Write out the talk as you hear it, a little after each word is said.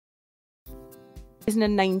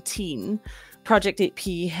2019, Project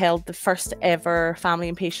 8P held the first ever family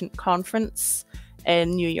and patient conference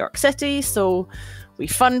in New York City. So we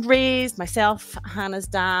fundraised, myself, Hannah's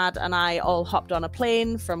dad, and I all hopped on a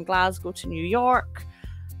plane from Glasgow to New York.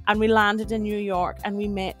 And we landed in New York and we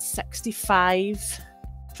met 65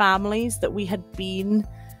 families that we had been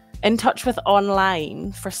in touch with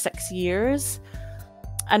online for 6 years.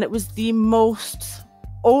 And it was the most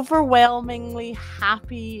overwhelmingly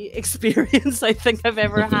happy experience I think I've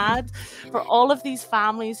ever had for all of these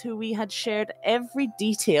families who we had shared every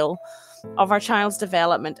detail of our child's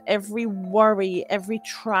development, every worry, every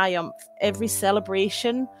triumph, every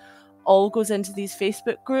celebration all goes into these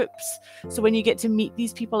Facebook groups. So when you get to meet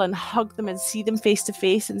these people and hug them and see them face to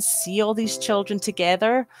face and see all these children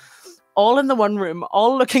together, all in the one room,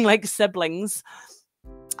 all looking like siblings,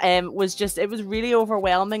 it was really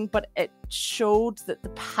overwhelming, but it showed that the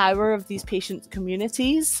power of these patient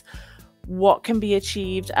communities, what can be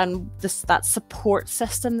achieved, and that support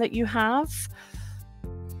system that you have.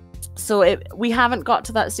 So we haven't got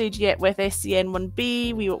to that stage yet with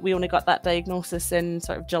SCN1B. We only got that diagnosis in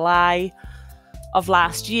sort of July of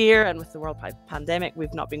last year, and with the worldwide pandemic,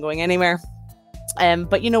 we've not been going anywhere.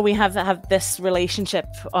 But we have this relationship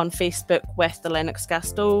on Facebook with the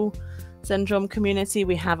Lennox-Gastaut syndrome community.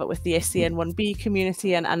 We have it with the SCN1B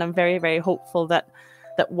community, and I'm very, very hopeful that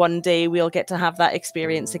one day we'll get to have that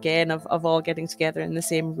experience again of all getting together in the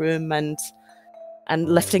same room and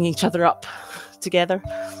lifting each other up together.